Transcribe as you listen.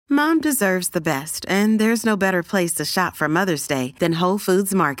Mom deserves the best, and there's no better place to shop for Mother's Day than Whole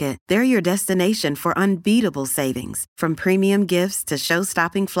Foods Market. They're your destination for unbeatable savings, from premium gifts to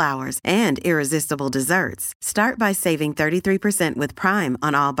show-stopping flowers and irresistible desserts. Start by saving 33% with Prime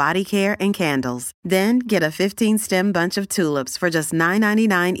on all body care and candles. Then get a 15-stem bunch of tulips for just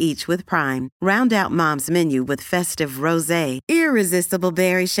 $9.99 each with Prime. Round out Mom's menu with festive rosé, irresistible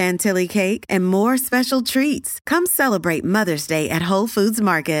berry chantilly cake, and more special treats. Come celebrate Mother's Day at Whole Foods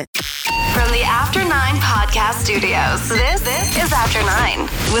Market. From the After 9 podcast studios, this is After 9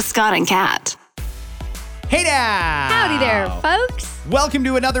 with Scott and Kat. Hey now! Howdy there, folks. Welcome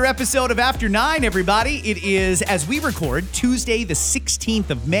to another episode of After 9, everybody. It is, as we record, Tuesday, the 16th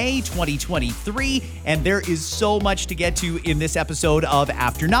of May, 2023, and there is so much to get to in this episode of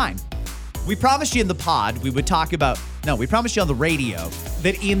After 9. We promised you in the pod we promised you on the radio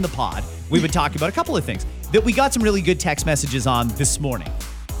that in the pod we would talk about a couple of things that we got some really good text messages on this morning.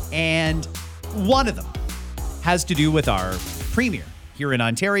 And one of them has to do with our premier here in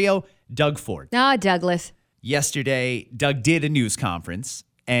Ontario, Doug Ford. Douglas. Yesterday, Doug did a news conference,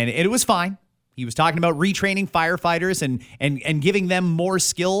 and it was fine. He was talking about retraining firefighters and giving them more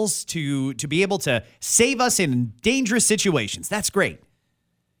skills to be able to save us in dangerous situations. That's great.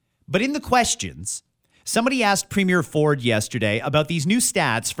 But in the questions, somebody asked Premier Ford yesterday about these new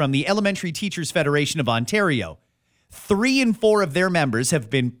stats from the Elementary Teachers Federation of Ontario. 3 in 4 of their members have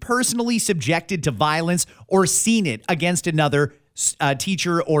been personally subjected to violence or seen it against another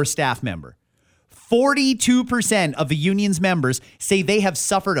teacher or staff member. 42% of the union's members say they have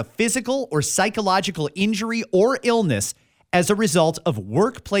suffered a physical or psychological injury or illness as a result of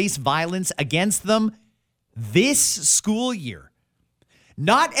workplace violence against them this school year.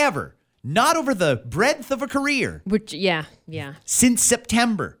 Not ever. Not over the breadth of a career. Yeah. Since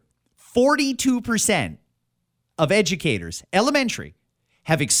September, 42% of educators, elementary,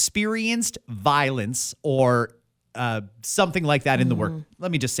 have experienced violence or something like that in the work.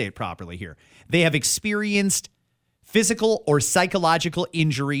 Let me just say it properly here. They have experienced physical or psychological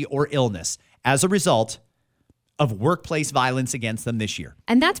injury or illness as a result of workplace violence against them this year.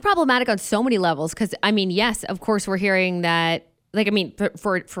 And that's problematic on so many levels because, yes, of course, we're hearing that,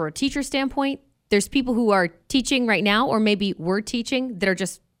 for a teacher standpoint, there's people who are teaching right now or maybe were teaching that are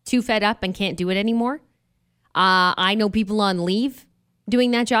just too fed up and can't do it anymore. I know people on leave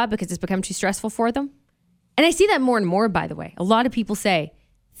doing that job because it's become too stressful for them. And I see that more and more, by the way. A lot of people say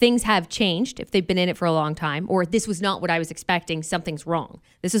things have changed if they've been in it for a long time, or this was not what I was expecting, something's wrong.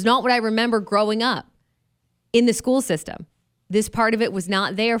 This is not what I remember growing up in the school system. This part of it was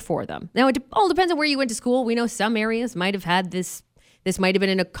not there for them. Now, it all depends on where you went to school. We know some areas might have had this. This might have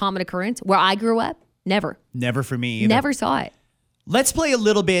been a common occurrence. Where I grew up, never. Never for me either. Never saw it. Let's play a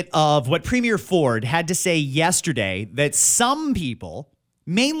little bit of what Premier Ford had to say yesterday that some people,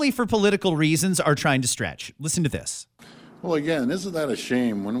 mainly for political reasons, are trying to stretch. Listen to this. Well, again, isn't that a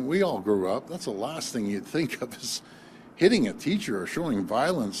shame? When we all grew up, that's the last thing you'd think of is hitting a teacher or showing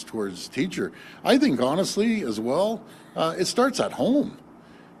violence towards a teacher. I think, honestly, as well, it starts at home.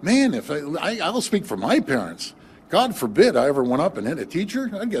 Man, if I'll speak for my parents. God forbid I ever went up and hit a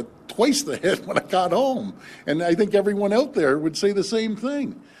teacher. I'd get twice the hit when I got home. And I think everyone out there would say the same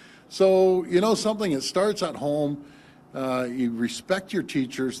thing. So, something, it starts at home. You respect your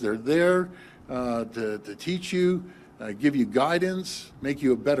teachers. They're there to teach you, give you guidance, make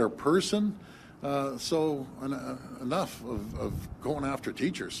you a better person. Enough of going after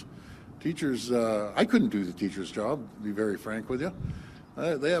teachers. Teachers, I couldn't do the teacher's job, to be very frank with you.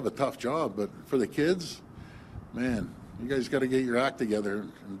 They have a tough job, but for the kids, man, you guys got to get your act together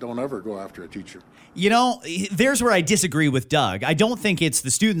and don't ever go after a teacher. There's where I disagree with Doug. I don't think it's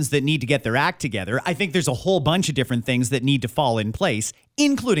the students that need to get their act together. I think there's a whole bunch of different things that need to fall in place,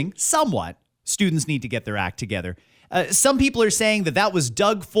 including somewhat students need to get their act together. Some people are saying that was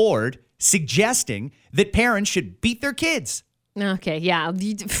Doug Ford suggesting that parents should beat their kids. Okay, yeah.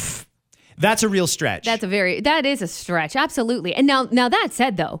 That's a real stretch. That is a stretch, absolutely. And now that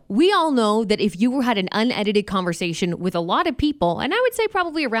said, though, we all know that if you had an unedited conversation with a lot of people, and I would say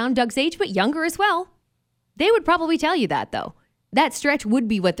probably around Doug's age, but younger as well, they would probably tell you that, though. That stretch would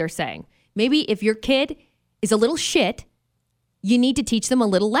be what they're saying. Maybe if your kid is a little shit, you need to teach them a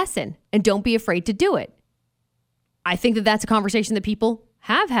little lesson, and don't be afraid to do it. I think that's a conversation that people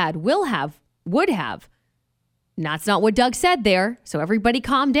have had, will have, would have. That's not what Doug said there, so everybody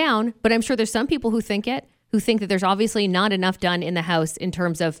calm down. But I'm sure there's some people who think that there's obviously not enough done in the house in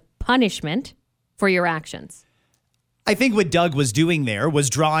terms of punishment for your actions. I think what Doug was doing there was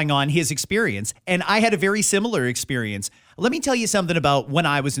drawing on his experience, and I had a very similar experience. Let me tell you something about when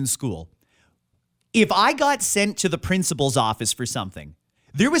I was in school. If I got sent to the principal's office for something,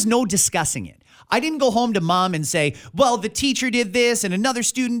 There was no discussing it. I didn't go home to mom and say, well, the teacher did this and another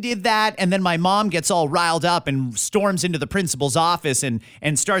student did that. And then my mom gets all riled up and storms into the principal's office and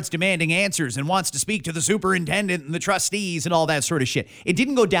starts demanding answers and wants to speak to the superintendent and the trustees and all that sort of shit. It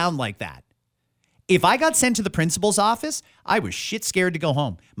didn't go down like that. If I got sent to the principal's office, I was shit scared to go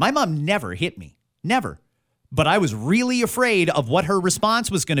home. My mom never hit me. Never. But I was really afraid of what her response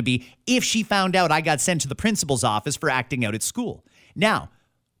was going to be if she found out I got sent to the principal's office for acting out at school. Now,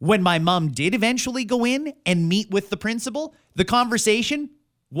 when my mom did eventually go in and meet with the principal, the conversation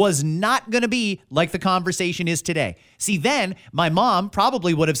was not going to be like the conversation is today. See, then my mom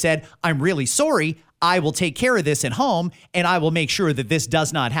probably would have said, I'm really sorry. I will take care of this at home and I will make sure that this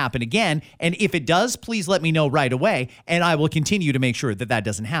does not happen again. And if it does, please let me know right away. And I will continue to make sure that that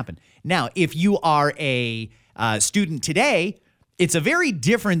doesn't happen. Now, if you are a student today, it's a very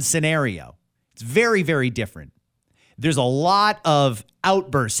different scenario. It's very, very different. There's a lot of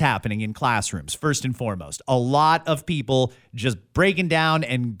outbursts happening in classrooms, first and foremost. A lot of people just breaking down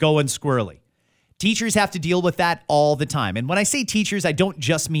and going squirrely. Teachers have to deal with that all the time. And when I say teachers, I don't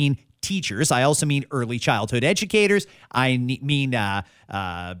just mean teachers. I also mean early childhood educators. I mean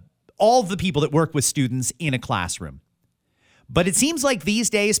all the people that work with students in a classroom. But it seems like these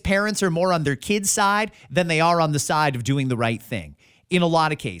days parents are more on their kids' side than they are on the side of doing the right thing. In a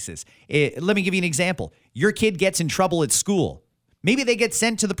lot of cases. Let me give you an example. Your kid gets in trouble at school. Maybe they get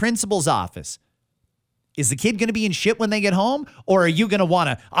sent to the principal's office. Is the kid going to be in shit when they get home? Or are you going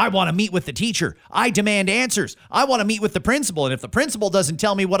to I want to meet with the teacher. I demand answers. I want to meet with the principal. And if the principal doesn't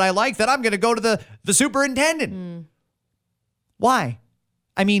tell me what I like, then I'm going to go to the superintendent. Why?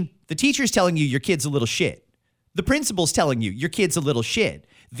 I mean, the teacher's telling you your kid's a little shit. The principal's telling you your kid's a little shit.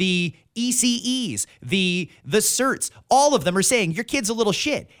 The ECEs, the CERTs, all of them are saying your kid's a little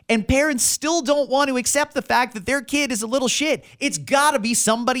shit. And parents still don't want to accept the fact that their kid is a little shit. It's got to be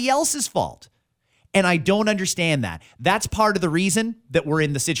somebody else's fault. And I don't understand that. That's part of the reason that we're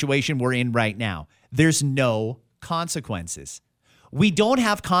in the situation we're in right now. There's no consequences. We don't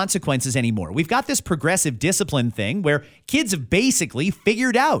have consequences anymore. We've got this progressive discipline thing where kids have basically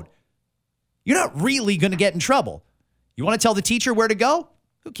figured out you're not really going to get in trouble. You want to tell the teacher where to go?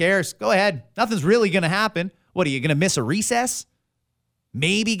 Who cares? Go ahead. Nothing's really going to happen. What, are you going to miss a recess?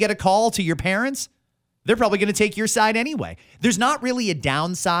 Maybe get a call to your parents? They're probably going to take your side anyway. There's not really a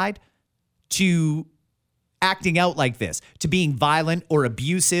downside to acting out like this, to being violent or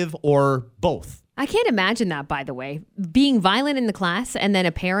abusive or both. I can't imagine that, by the way. Being violent in the class and then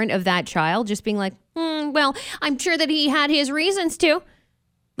a parent of that child just being like, well, I'm sure that he had his reasons to.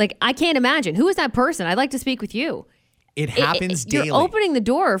 Like, I can't imagine. Who is that person? I'd like to speak with you. It happens daily. You're opening the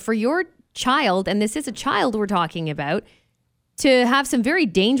door for your child, and this is a child we're talking about, to have some very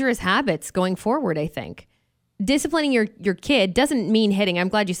dangerous habits going forward, I think. Disciplining your kid doesn't mean hitting. I'm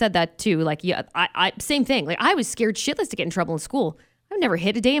glad you said that too. Like, yeah, I same thing. Like, I was scared shitless to get in trouble in school. I've never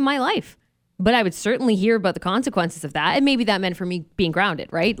hit a day in my life. But I would certainly hear about the consequences of that. And maybe that meant for me being grounded,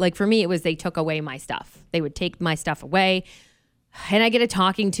 right? Like for me, it was they took away my stuff. They would take my stuff away and I get a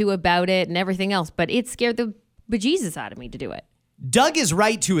talking to about it and everything else. But it scared the bejesus out of me to do it. Doug is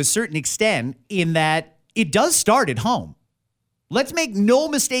right to a certain extent in that it does start at home. Let's make no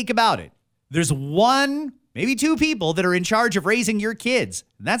mistake about it. There's one, maybe two people that are in charge of raising your kids.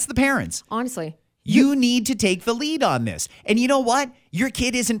 And that's the parents. Honestly. You need to take the lead on this. And you know what? Your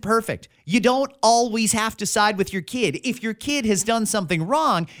kid isn't perfect. You don't always have to side with your kid. If your kid has done something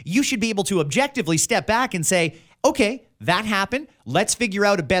wrong, you should be able to objectively step back and say, okay, that happened. Let's figure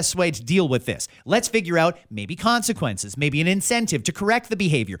out a best way to deal with this. Let's figure out maybe consequences, maybe an incentive to correct the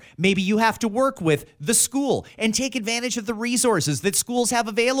behavior. Maybe you have to work with the school and take advantage of the resources that schools have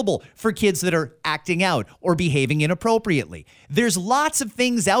available for kids that are acting out or behaving inappropriately. There's lots of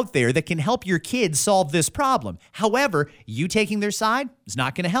things out there that can help your kids solve this problem. However, you taking their side is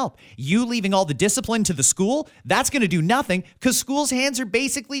not going to help. You leaving all the discipline to the school, that's going to do nothing because school's hands are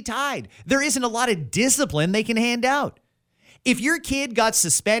basically tied. There isn't a lot of discipline they can hand out. If your kid got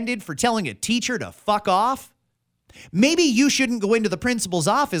suspended for telling a teacher to fuck off, maybe you shouldn't go into the principal's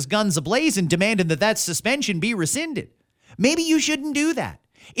office guns a-blazing demanding that suspension be rescinded. Maybe you shouldn't do that.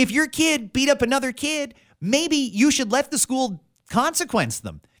 If your kid beat up another kid, maybe you should let the school consequence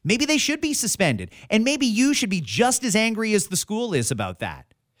them. Maybe they should be suspended. And maybe you should be just as angry as the school is about that.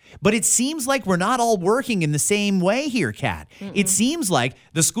 But it seems like we're not all working in the same way here, Kat. It seems like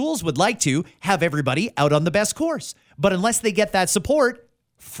the schools would like to have everybody out on the best course. But unless they get that support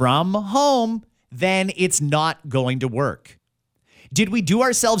from home, then it's not going to work. Did we do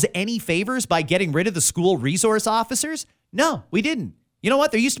ourselves any favors by getting rid of the school resource officers? No, we didn't. You know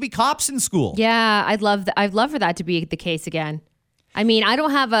what? There used to be cops in school. Yeah, I'd love for that to be the case again. I mean, I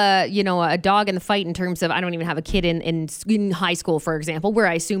don't have a dog in the fight in terms of I don't even have a kid in high school, for example, where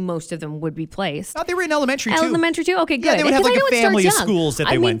I assume most of them would be placed. Oh, they were in elementary too. Elementary too? Okay, good. Yeah, they would have like Because a I know it family of starts young. schools that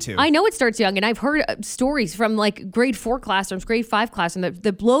they went to. I know it starts young, and I've heard stories from like grade 4 classrooms, grade 5 classrooms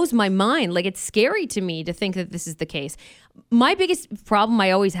that blows my mind. Like, it's scary to me to think that this is the case. My biggest problem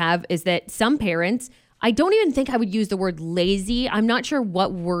I always have is that some parents, I don't even think I would use the word lazy. I'm not sure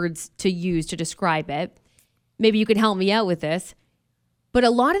what words to use to describe it. Maybe you could help me out with this. But a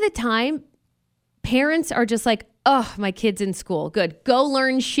lot of the time, parents are just like, oh, my kid's in school. Good. Go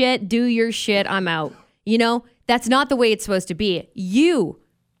learn shit. Do your shit. I'm out. You know, that's not the way it's supposed to be. You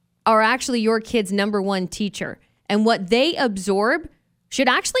are actually your kid's number one teacher. And what they absorb should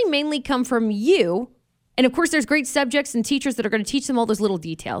actually mainly come from you. And of course, there's great subjects and teachers that are going to teach them all those little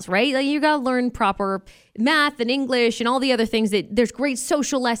details, right? Like, you got to learn proper math and English and all the other things that there's great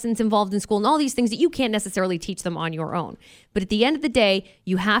social lessons involved in school and all these things that you can't necessarily teach them on your own. But at the end of the day,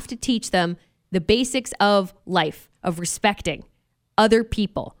 you have to teach them the basics of life, of respecting other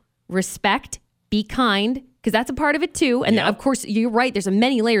people. Respect, be kind, because that's a part of it too. And of course, you're right. There's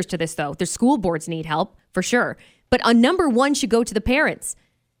many layers to this though. The school boards need help for sure. But number one should go to the parents.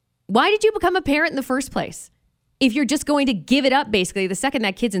 Why did you become a parent in the first place? If you're just going to give it up basically the second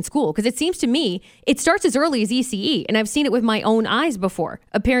that kid's in school, because it seems to me it starts as early as ECE, and I've seen it with my own eyes before.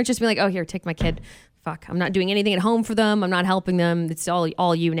 A parent just be like, "Oh, here, take my kid. Fuck, I'm not doing anything at home for them. I'm not helping them. It's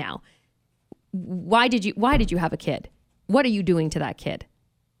all you now." Why did you have a kid? What are you doing to that kid?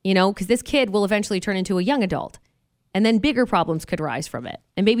 You know, because this kid will eventually turn into a young adult. And then bigger problems could arise from it.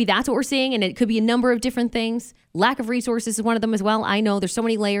 And maybe that's what we're seeing. And it could be a number of different things. Lack of resources is one of them as well. I know there's so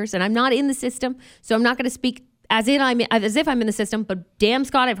many layers and I'm not in the system. So I'm not going to speak as if I'm in the system. But damn,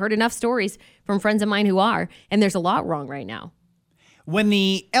 Scott, I've heard enough stories from friends of mine who are. And there's a lot wrong right now. When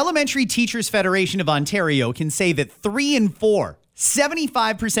the Elementary Teachers Federation of Ontario can say that 3 in 4,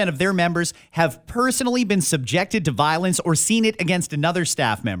 75% of their members have personally been subjected to violence or seen it against another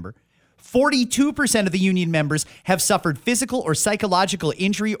staff member, 42% of the union members have suffered physical or psychological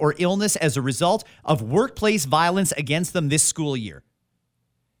injury or illness as a result of workplace violence against them this school year.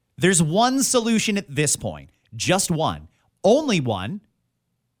 There's one solution at this point, just one, only one: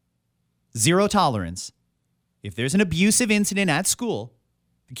 zero tolerance. If there's an abusive incident at school,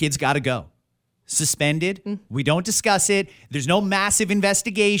 the kid's got to go. Suspended. We don't discuss it. There's no massive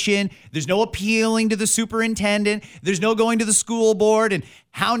investigation. There's no appealing to the superintendent. There's no going to the school board and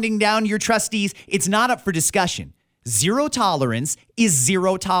hounding down your trustees. It's not up for discussion. Zero tolerance is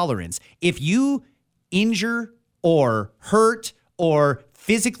zero tolerance. If you injure or hurt or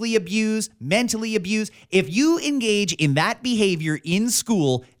physically abuse, mentally abuse, if you engage in that behavior in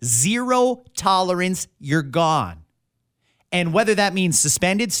school, zero tolerance, you're gone. And whether that means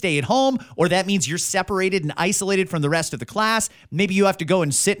suspended, stay at home, or that means you're separated and isolated from the rest of the class, maybe you have to go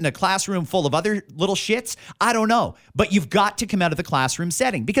and sit in a classroom full of other little shits, I don't know. But you've got to come out of the classroom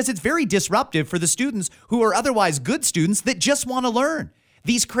setting because it's very disruptive for the students who are otherwise good students that just want to learn.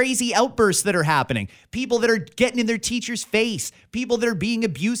 These crazy outbursts that are happening, people that are getting in their teacher's face, people that are being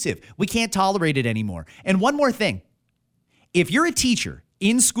abusive. We can't tolerate it anymore. And one more thing. If you're a teacher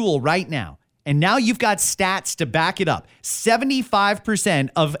in school right now, and now you've got stats to back it up, 75%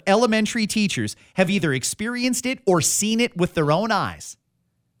 of elementary teachers have either experienced it or seen it with their own eyes.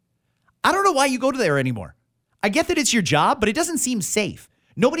 I don't know why you go to there anymore. I get that it's your job, but it doesn't seem safe.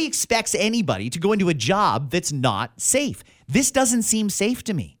 Nobody expects anybody to go into a job that's not safe. This doesn't seem safe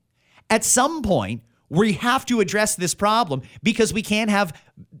to me. At some point, we have to address this problem because we can't have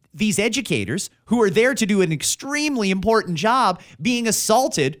these educators who are there to do an extremely important job being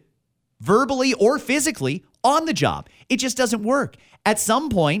assaulted verbally or physically on the job. It just doesn't work. At some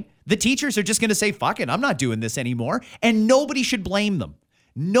point, the teachers are just going to say, fuck it, I'm not doing this anymore. And nobody should blame them.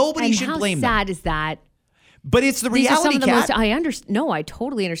 Nobody should blame them. How sad is that? But it's the These reality, are some of the Kat. most, I understand. No, I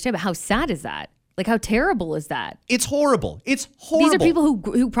totally understand. But how sad is that? Like, how terrible is that? It's horrible. It's horrible. These are people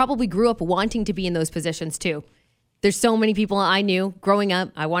who probably grew up wanting to be in those positions too. There's so many people I knew growing up.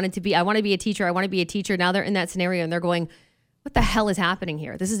 I want to be a teacher. I want to be a teacher. Now they're in that scenario and they're going, what the hell is happening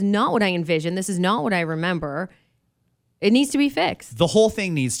here? This is not what I envisioned. This is not what I remember. It needs to be fixed. The whole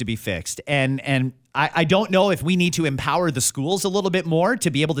thing needs to be fixed. And I don't know if we need to empower the schools a little bit more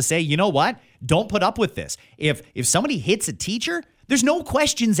to be able to say, you know what? Don't put up with this. If somebody hits a teacher, there's no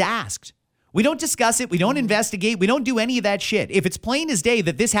questions asked. We don't discuss it. We don't investigate. We don't do any of that shit. If it's plain as day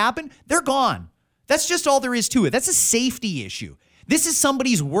that this happened, they're gone. That's just all there is to it. That's a safety issue. This is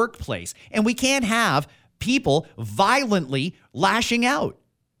somebody's workplace, and we can't have people violently lashing out.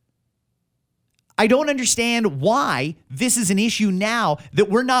 I don't understand why this is an issue now that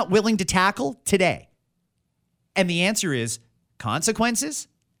we're not willing to tackle today. And the answer is consequences,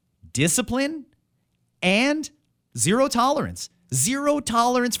 discipline, and zero tolerance. Zero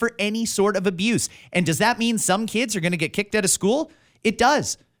tolerance for any sort of abuse. And does that mean some kids are going to get kicked out of school? It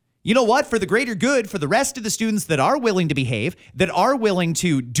does. You know what? For the greater good, for the rest of the students that are willing to behave, that are willing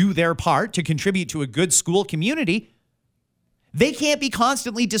to do their part to contribute to a good school community, they can't be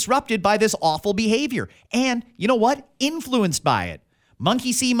constantly disrupted by this awful behavior. And you know what? Influenced by it.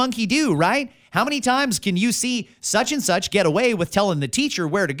 Monkey see, monkey do, right? How many times can you see such and such get away with telling the teacher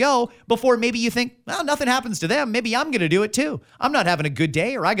where to go before maybe you think, well, nothing happens to them. Maybe I'm going to do it too. I'm not having a good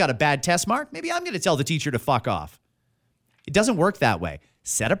day or I got a bad test mark. Maybe I'm going to tell the teacher to fuck off. It doesn't work that way.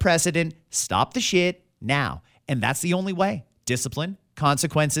 Set a precedent, stop the shit now. And that's the only way. Discipline,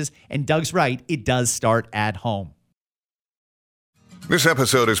 consequences, and Doug's right, it does start at home. This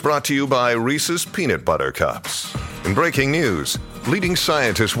episode is brought to you by Reese's Peanut Butter Cups. In breaking news, leading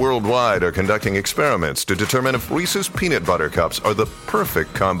scientists worldwide are conducting experiments to determine if Reese's Peanut Butter Cups are the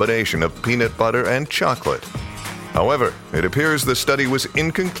perfect combination of peanut butter and chocolate. However, it appears the study was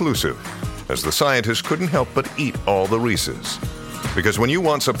inconclusive, as the scientists couldn't help but eat all the Reese's. Because when you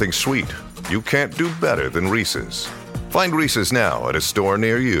want something sweet, you can't do better than Reese's. Find Reese's now at a store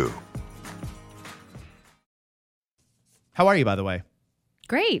near you. How are you, by the way?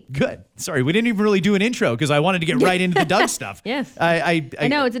 Great. Good. Sorry, we didn't even really do an intro because I wanted to get right into the Doug stuff. Yes. I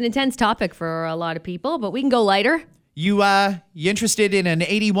know it's an intense topic for a lot of people, but we can go lighter. You interested in an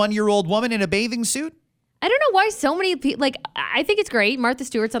 81-year-old woman in a bathing suit? I don't know why so many people, I think it's great. Martha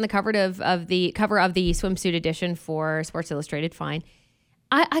Stewart's on the cover of the swimsuit edition for Sports Illustrated. Fine.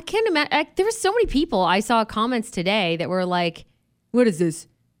 I can't imagine. There were so many people. I saw comments today that were like, what is this?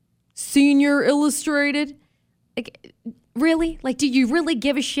 Senior Illustrated? Like, really? Like, do you really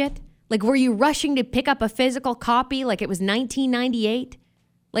give a shit? Like, were you rushing to pick up a physical copy like it was 1998?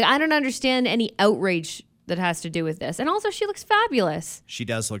 Like, I don't understand any outrage that has to do with this. And also, she looks fabulous. She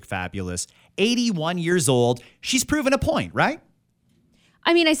does look fabulous. 81 years old. She's proven a point, right?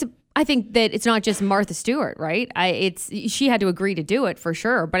 I mean, I think that it's not just Martha Stewart, right? She had to agree to do it for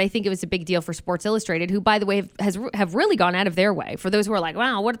sure, but I think it was a big deal for Sports Illustrated, who, by the way, have really gone out of their way. For those who are like,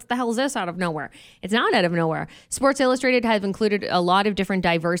 wow, what the hell is this out of nowhere? It's not out of nowhere. Sports Illustrated have included a lot of different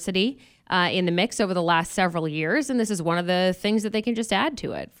diversity in the mix over the last several years, and this is one of the things that they can just add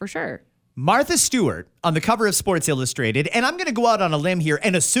to it, for sure. Martha Stewart on the cover of Sports Illustrated, and I'm going to go out on a limb here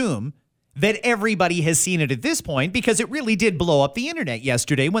and assume that everybody has seen it at this point because it really did blow up the internet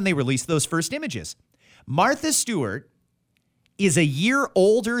yesterday when they released those first images. Martha Stewart is a year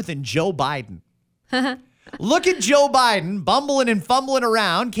older than Joe Biden. Look at Joe Biden bumbling and fumbling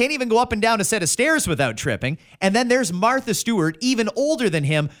around, can't even go up and down a set of stairs without tripping. And then there's Martha Stewart, even older than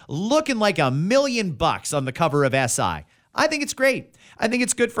him, looking like $1 million on the cover of SI. I think it's great. I think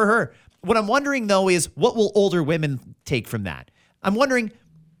it's good for her. What I'm wondering, though, is what will older women take from that? I'm wondering,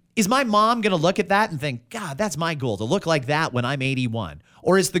 is my mom going to look at that and think, God, that's my goal, to look like that when I'm 81?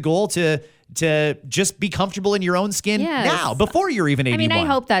 Or is the goal to just be comfortable in your own skin now, before you're even 81? I mean,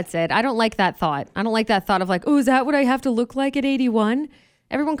 I hope that's it. I don't like that thought. I don't like that thought of like, oh, is that what I have to look like at 81?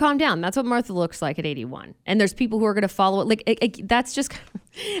 Everyone calm down. That's what Martha looks like at 81. And there's people who are going to follow it. Like, that's just,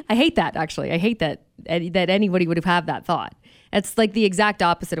 I hate that, actually. I hate that anybody would have that thought. It's like the exact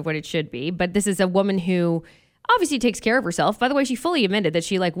opposite of what it should be. But this is a woman who obviously takes care of herself. By the way, she fully admitted that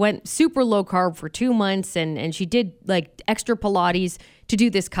she went super low carb for 2 months and she did extra Pilates to do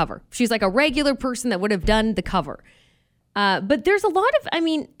this cover. She's like a regular person that would have done the cover. But there's a lot of,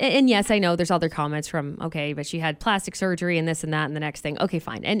 and yes, I know there's other comments from, okay, but she had plastic surgery and this and that and the next thing. Okay,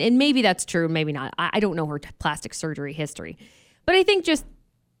 fine. And maybe that's true, maybe not. I don't know her plastic surgery history. But I think just,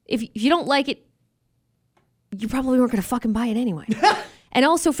 if you don't like it, you probably weren't going to fucking buy it anyway. And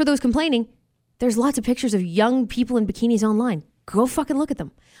also for those complaining, there's lots of pictures of young people in bikinis online. Go fucking look at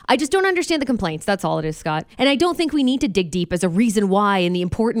them. I just don't understand the complaints. That's all it is, Scott. And I don't think we need to dig deep as a reason why and the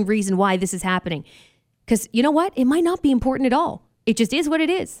important reason why this is happening. Because you know what? It might not be important at all. It just is what it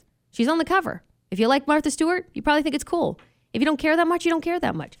is. She's on the cover. If you like Martha Stewart, you probably think it's cool. If you don't care that much, you don't care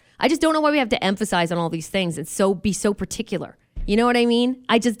that much. I just don't know why we have to emphasize on all these things and be so particular. You know what I mean?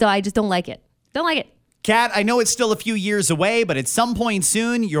 I just don't like it. Don't like it. Kat, I know it's still a few years away, but at some point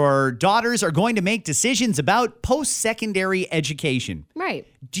soon, your daughters are going to make decisions about post-secondary education. Right.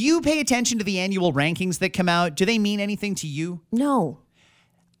 Do you pay attention to the annual rankings that come out? Do they mean anything to you? No.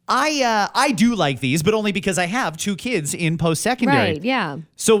 I do like these, but only because I have 2 kids in post-secondary. Right, yeah.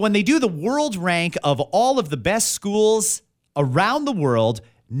 So when they do the world rank of all of the best schools around the world,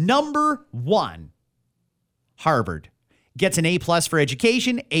 number 1, Harvard. Gets an A+ for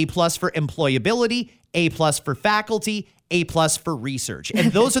education, A+ for employability, A+ for faculty, A+ for research.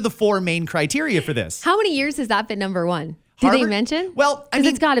 And those are the 4 main criteria for this. How many years has that been number 1? Did they Harvard? mention? Well, I 'Cause mean,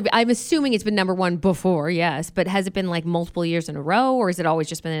 it's got to be. I'm assuming it's been number one before, yes. But has it been like multiple years in a row, or has it always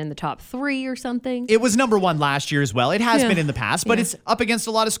just been in the top 3 or something? it was number one last year as well. It has Yeah. been in the past, but Yeah. it's up against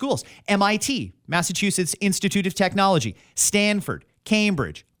a lot of schools. MIT, Massachusetts Institute of Technology, Stanford,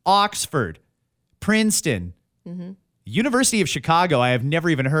 Cambridge, Oxford, Princeton, University of Chicago, I have never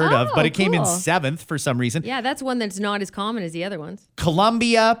even heard of, Oh, but it came in cool. 7th for some reason. Yeah, that's one that's not as common as the other ones.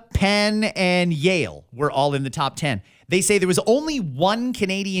 Columbia, Penn, and Yale were all in the top 10. They say there was only one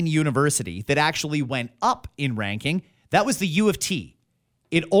Canadian university that actually went up in ranking. That was the U of T.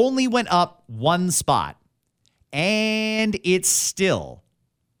 It only went up one spot, and it still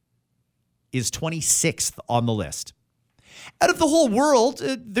is 26th on the list. Out of the whole world,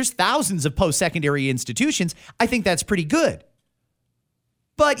 there's thousands of post-secondary institutions. I think that's pretty good.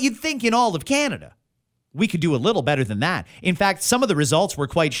 But you'd think in all of Canada, we could do a little better than that. In fact, some of the results were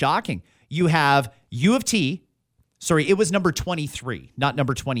quite shocking. You have U of T. Sorry, it was number 23, not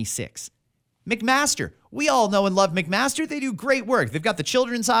number 26. McMaster. We all know and love McMaster. They do great work. They've got the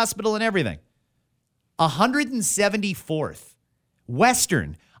Children's Hospital and everything. 174th.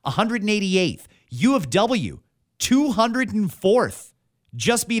 Western, 188th. U of W, 204th.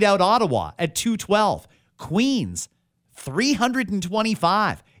 Just beat out Ottawa at 212. Queens,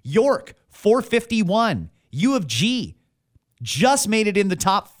 325. York, 451. U of G just made it in the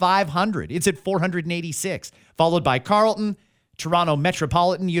top 500. It's at 486, followed by Carleton, Toronto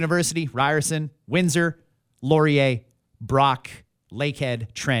Metropolitan University, Ryerson, Windsor, Laurier, Brock,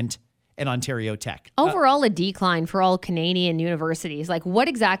 Lakehead, Trent, and Ontario Tech. Overall, a decline for all Canadian universities. Like, what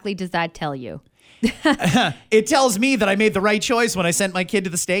exactly does that tell you? It tells me that I made the right choice when I sent my kid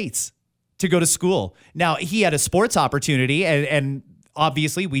to the States to go to school. Now, he had a sports opportunity, and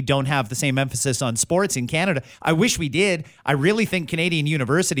obviously we don't have the same emphasis on sports in Canada. I wish we did. I really think Canadian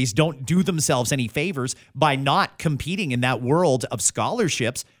universities don't do themselves any favors by not competing in that world of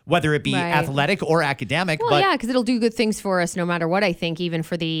scholarships, whether it be Right. athletic or academic. Well, but yeah, because it'll do good things for us no matter what, I think, even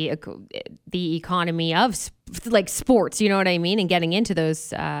for the economy of like sports, you know what I mean? And getting into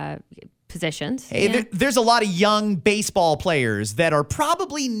those positions. Hey, Yeah. there's a lot of young baseball players that are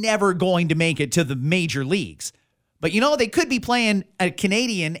probably never going to make it to the major leagues. But, you know, they could be playing a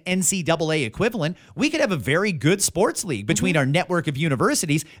Canadian NCAA equivalent. We could have a very good sports league between our network of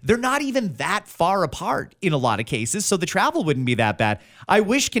universities. They're not even that far apart in a lot of cases, so the travel wouldn't be that bad. I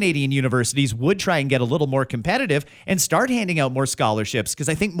wish Canadian universities would try and get a little more competitive and start handing out more scholarships, because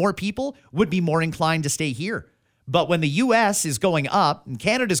I think more people would be more inclined to stay here. But when the U.S. is going up and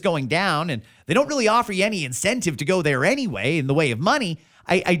Canada's going down, and they don't really offer you any incentive to go there anyway in the way of money,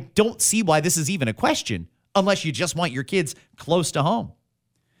 I don't see why this is even a question, unless you just want your kids close to home.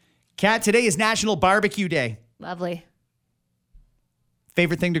 Kat, today is National Barbecue Day. Lovely.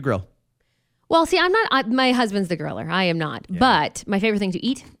 Favorite thing to grill? Well, see, I'm not. My husband's the griller. I am not. But my favorite thing to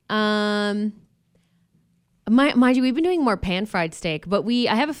eat, mind you, we've been doing more pan-fried steak, but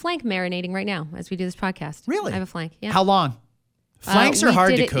I have a flank marinating right now as we do this podcast. Really? I have a flank. Yeah. How long? Flanks are We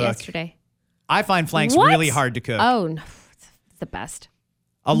hard did to it cook. Yesterday. I find flanks What? really hard to cook. Oh no, it's the best.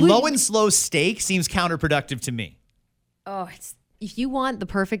 A low and slow steak seems counterproductive to me. Oh, if you want the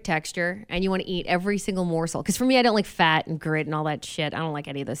perfect texture and you want to eat every single morsel, because for me, I don't like fat and grit and all that shit. I don't like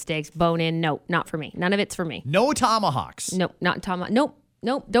any of those steaks. Bone in, no, not for me. None of it's for me. No tomahawks. Nope, not tomahawk.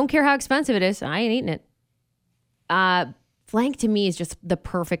 Nope. Don't care how expensive it is. I ain't eating it. Flank to me is just the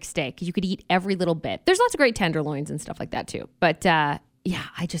perfect steak. You could eat every little bit. There's lots of great tenderloins and stuff like that too. But yeah,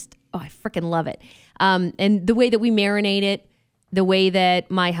 I freaking love it. And the way that we marinate it, the way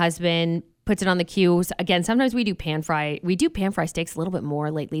that my husband puts it on the queues. Again, sometimes we do pan fry. We do pan fry steaks a little bit more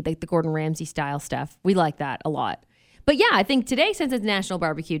lately, like the Gordon Ramsay style stuff. We like that a lot. But yeah, I think today, since it's National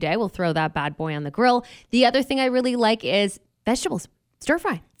Barbecue Day, we'll throw that bad boy on the grill. The other thing I really like is vegetables. Stir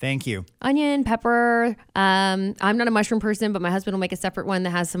fry. Thank you. Onion, pepper. I'm not a mushroom person, but my husband will make a separate one that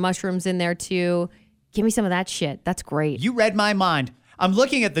has some mushrooms in there too. Give me some of that shit. That's great. You read my mind. I'm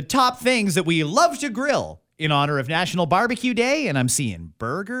looking at the top things that we love to grill in honor of National Barbecue Day, and I'm seeing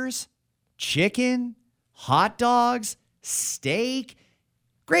burgers, chicken, hot dogs, steak.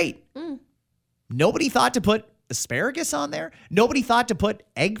 Great. Nobody thought to put asparagus on there. Nobody thought to put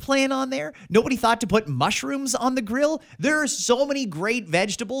eggplant on there. Nobody thought to put mushrooms on the grill. There are so many great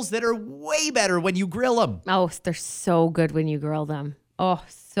vegetables that are way better when you grill them. Oh, they're so good when you grill them. Oh,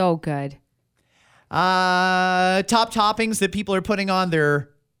 so good. Top toppings that people are putting on their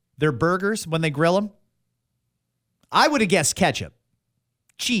burgers when they grill them. I would have guessed ketchup.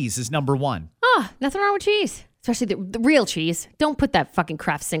 Cheese is number one. Nothing wrong with cheese. Especially the real cheese. Don't put that fucking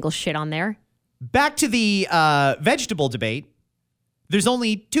Kraft single shit on there. Back to the vegetable debate. There's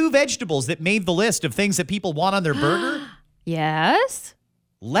only 2 vegetables that made the list of things that people want on their burger. Yes.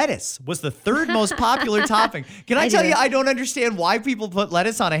 Lettuce was the third most popular topping. Can I tell you, I don't understand why people put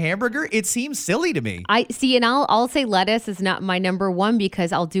lettuce on a hamburger. It seems silly to me. I see, and I'll say lettuce is not my number one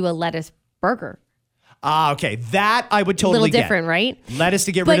because I'll do a lettuce burger. Okay. That I would totally get. A little different, right? Lettuce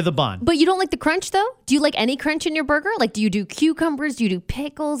to get rid of the bun. But you don't like the crunch, though? Do you like any crunch in your burger? Like, do you do cucumbers? Do you do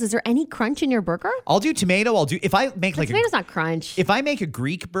pickles? Is there any crunch in your burger? I'll do tomato. If I make like tomato's not crunch. If I make a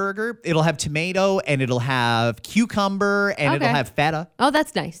Greek burger, it'll have tomato and it'll have cucumber and it'll have feta. Oh,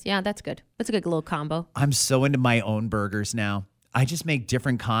 that's nice. Yeah, that's good. That's a good little combo. I'm so into my own burgers now. I just make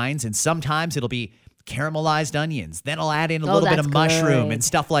different kinds, and sometimes it'll be caramelized onions. Then I'll add in a little bit of mushroom and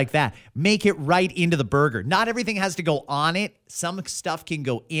stuff like that. Make it right into the burger. Not everything has to go on it. Some stuff can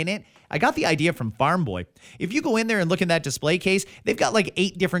go in it. I got the idea from Farm Boy. If you go in there and look in that display case, they've got like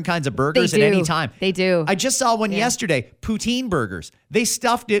 8 different kinds of burgers at any time. They do. I just saw one yesterday, poutine burgers. They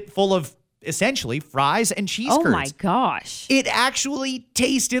stuffed it full of essentially fries and cheese curds. Oh my gosh. It actually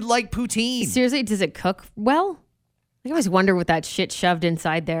tasted like poutine. Seriously, does it cook well? I always wonder what that shit shoved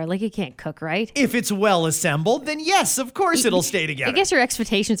inside there. Like, it can't cook, right? If it's well assembled, then yes, of course it'll stay together. I guess your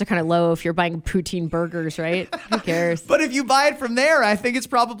expectations are kind of low if you're buying poutine burgers, right? Who cares? But if you buy it from there, I think it's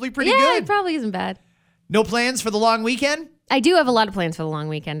probably pretty good. Yeah, it probably isn't bad. No plans for the long weekend? I do have a lot of plans for the long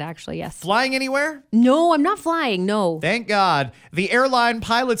weekend, actually, yes. Flying anywhere? No, I'm not flying, no. Thank God. The Airline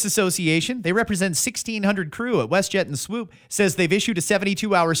Pilots Association, they represent 1,600 crew at WestJet and Swoop, says they've issued a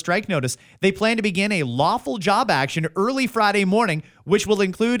 72-hour strike notice. They plan to begin a lawful job action early Friday morning, which will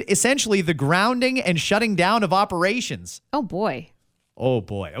include essentially the grounding and shutting down of operations. Oh, boy. Oh,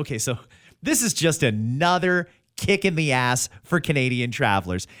 boy. Okay, so this is just another kick in the ass for Canadian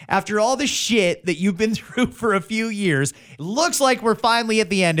travelers. After all the shit that you've been through for a few years, it looks like we're finally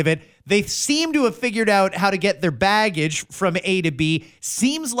at the end of it. They seem to have figured out how to get their baggage from A to B.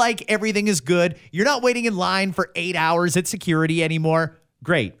 Seems like everything is good. You're not waiting in line for 8 hours at security anymore.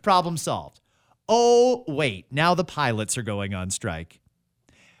 Great. Problem solved. Oh, wait. Now the pilots are going on strike.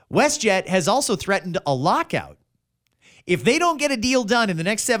 WestJet has also threatened a lockout. If they don't get a deal done in the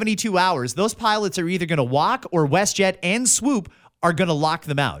next 72 hours, those pilots are either going to walk or WestJet and Swoop are going to lock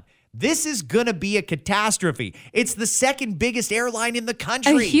them out. This is going to be a catastrophe. It's the second biggest airline in the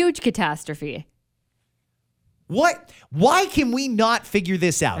country. A huge catastrophe. What? Why can we not figure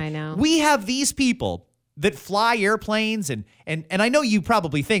this out? I know. We have these people that fly airplanes, and I know you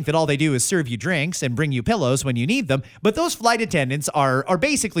probably think that all they do is serve you drinks and bring you pillows when you need them, but those flight attendants are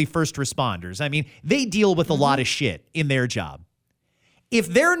basically first responders. I mean, they deal with a lot of shit in their job. If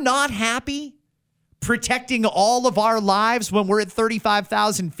they're not happy protecting all of our lives when we're at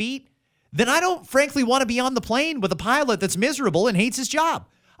 35,000 feet, then I don't frankly want to be on the plane with a pilot that's miserable and hates his job.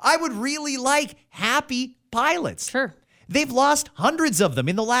 I would really like happy pilots. Sure. They've lost hundreds of them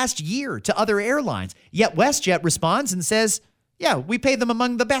in the last year to other airlines. Yet WestJet responds and says, yeah, we pay them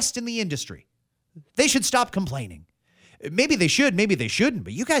among the best in the industry. They should stop complaining. Maybe they should, maybe they shouldn't,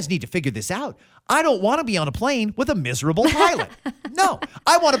 but you guys need to figure this out. I don't want to be on a plane with a miserable pilot. No,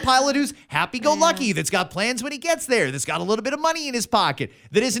 I want a pilot who's happy-go-lucky, that's got plans when he gets there, that's got a little bit of money in his pocket,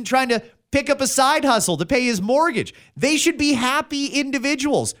 that isn't trying to pick up a side hustle to pay his mortgage. They should be happy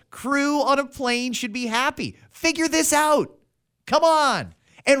individuals. Crew on a plane should be happy. Figure this out. Come on.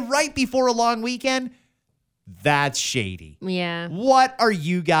 And right before a long weekend, that's shady. Yeah. What are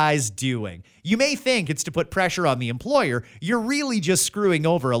you guys doing? You may think it's to put pressure on the employer. You're really just screwing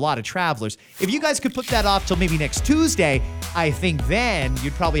over a lot of travelers. If you guys could put that off till maybe next Tuesday, I think then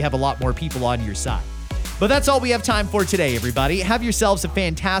you'd probably have a lot more people on your side. But that's all we have time for today, everybody. Have yourselves a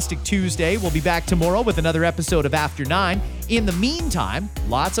fantastic Tuesday. We'll be back tomorrow with another episode of After 9. In the meantime,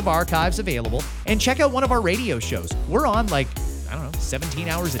 lots of archives available. And check out one of our radio shows. We're on 17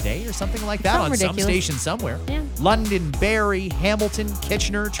 hours a day or something like that on some station somewhere. Yeah. London, Barrie, Hamilton,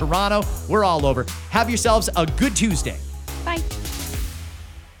 Kitchener, Toronto. We're all over. Have yourselves a good Tuesday. Bye.